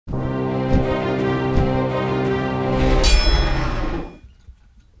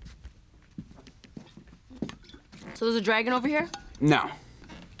So there's a dragon over here? No.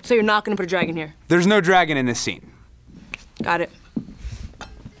 So you're not gonna put a dragon here? There's no dragon in this scene. Got it.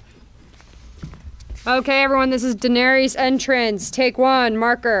 Okay, everyone, this is Daenerys' entrance. Take one,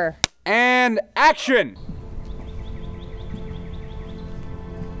 marker. And action!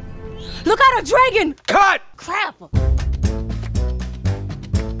 Look out, a dragon! Cut! Crap!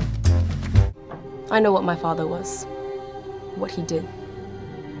 I know what my father was, what he did.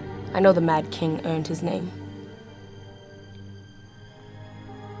 I know the Mad King earned his name.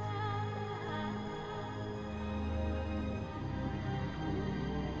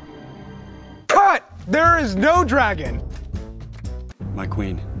 Cut! There is no dragon! My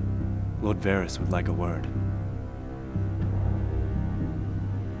queen, Lord Varys would like a word.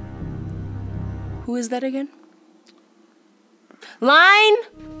 Who is that again? Line!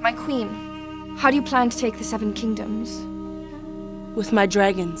 My queen, how do you plan to take the Seven Kingdoms? With my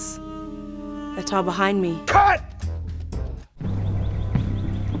dragons that are behind me. Cut!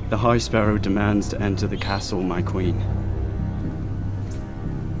 The High Sparrow demands to enter the castle, my queen.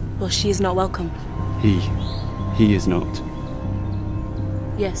 Well, she is not welcome. He is not.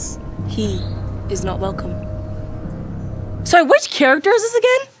 Yes, he is not welcome. Sorry, which character is this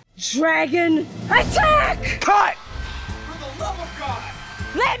again? Dragon attack! Cut! For the love of God!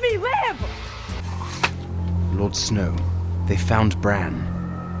 Let me live! Lord Snow, they found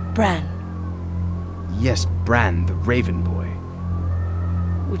Bran. Bran. Yes, Bran, the Raven boy.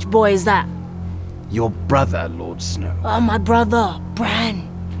 Which boy is that? Your brother, Lord Snow. Oh, my brother, Bran.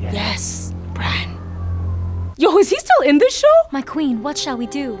 Yes, Bran. Yo, is he still in this show? My queen, what shall we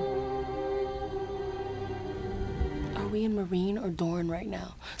do? Are we in Marine or Dorne right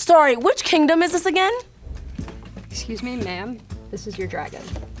now? Sorry, which kingdom is this again? Excuse me, ma'am. This is your dragon.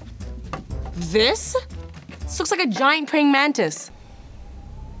 This? This looks like a giant praying mantis.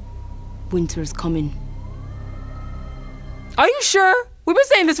 Winter's coming. Are you sure? We've been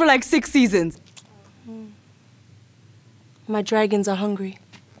saying this for like 6 seasons. My dragons are hungry.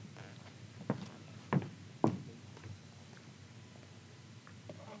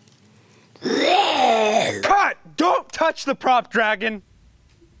 Cut! Don't touch the prop dragon!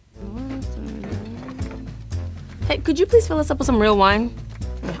 Hey, could you please fill us up with some real wine?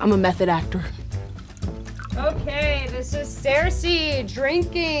 I'm a method actor. Okay, this is Cersei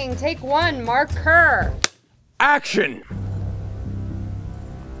drinking. Take one, marker. Action!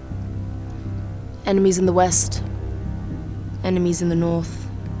 Enemies in the west. Enemies in the north.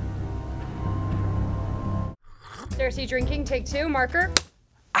 Cersei drinking. Take two, marker.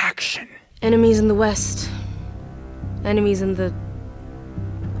 Action! Enemies in the west. Enemies in the...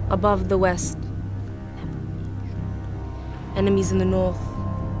 above the west. Enemies in the north.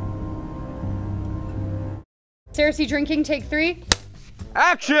 Cersei drinking. Take three.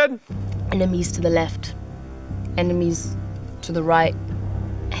 Action! Enemies to the left. Enemies to the right.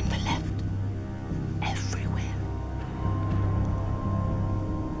 And the left. Everywhere.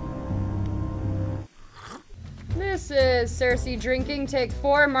 This is Cersei drinking. Take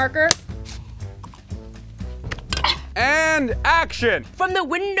four, marker. And action! From the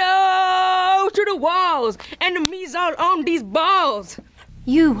window to the walls. Enemies are on these balls.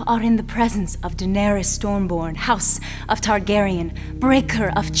 You are in the presence of Daenerys Stormborn, House of Targaryen,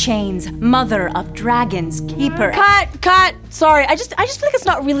 breaker of chains, mother of dragons, keeper. Cut! Sorry, I just feel like it's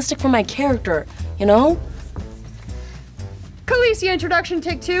not realistic for my character, you know? Khaleesi introduction.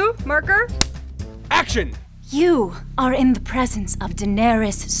 Take two, marker. Action! You are in the presence of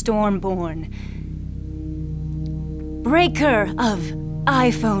Daenerys Stormborn, breaker of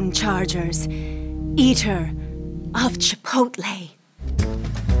iPhone chargers, eater of Chipotle.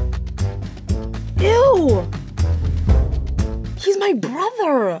 Ew! He's my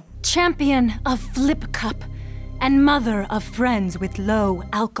brother! Champion of Flip Cup and mother of friends with low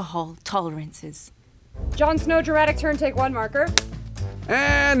alcohol tolerances. Jon Snow dramatic turn. Take one, marker.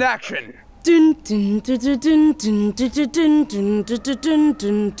 And action! Dun dun dun dun dun dun dun dun dun dun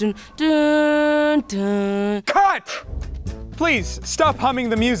dun dun dun dun. Cut! Please, stop humming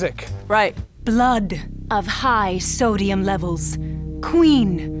the music. Right. Blood of high sodium levels.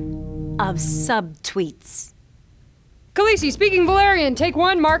 Queen of subtweets. Khaleesi speaking Valerian. Take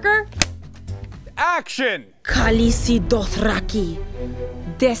one, marker. Action! Khaleesi Dothraki.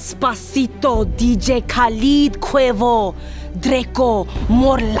 Despacito DJ Khalid Cuevo. Draco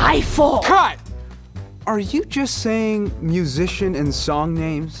Morlaifo. Cut! Are you just saying musician and song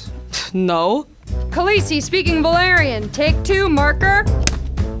names? No. Khaleesi speaking Valerian. Take two, marker.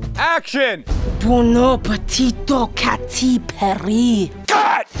 Action! Buono Petito Cati Peri.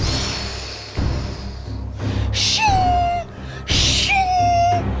 Cut! Shing!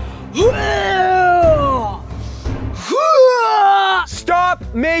 Shing!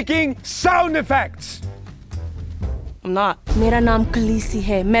 making sound effects! I'm not. मेरा नाम Khaleesi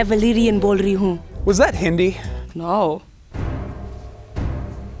है. मैं Valyrian बोल रही हूँ. Was that Hindi? No.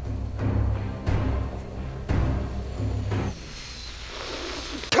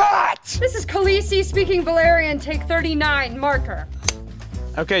 Cut! This is Khaleesi speaking Valerian, take 39, marker.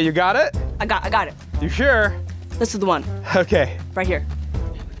 Okay, you got it? I got it. You sure? This is the one. Okay. Right here.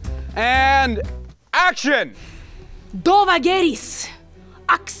 And action! Dovageris.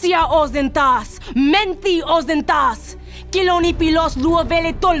 Axia ozentas. Menti ozentas. Kiloni pilos lua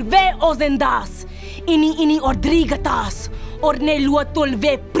vele tolve ozendas. Ini ordrigatas. Orne lua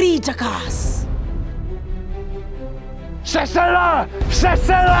tolve prijakas. Cesela!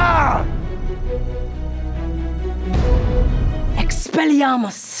 Cesela!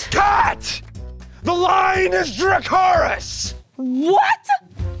 Expelliarmus. Cut! The line is Dracarys! What?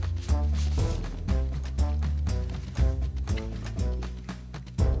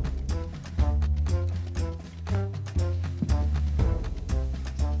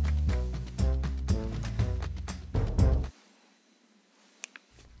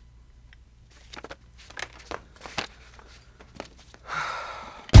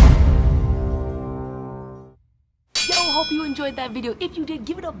 Hope you enjoyed that video. If you did,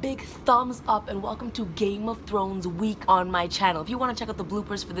 give it a big thumbs up and welcome to Game of Thrones week on my channel. If you want to check out the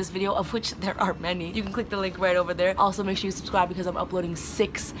bloopers for this video, of which there are many, you can click the link right over there. Also, make sure you subscribe because I'm uploading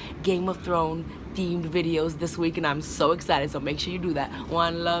 6 Game of Thrones themed videos this week and I'm so excited, so make sure you do that.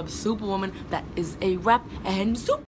 One love, Superwoman. That is a wrap and soup.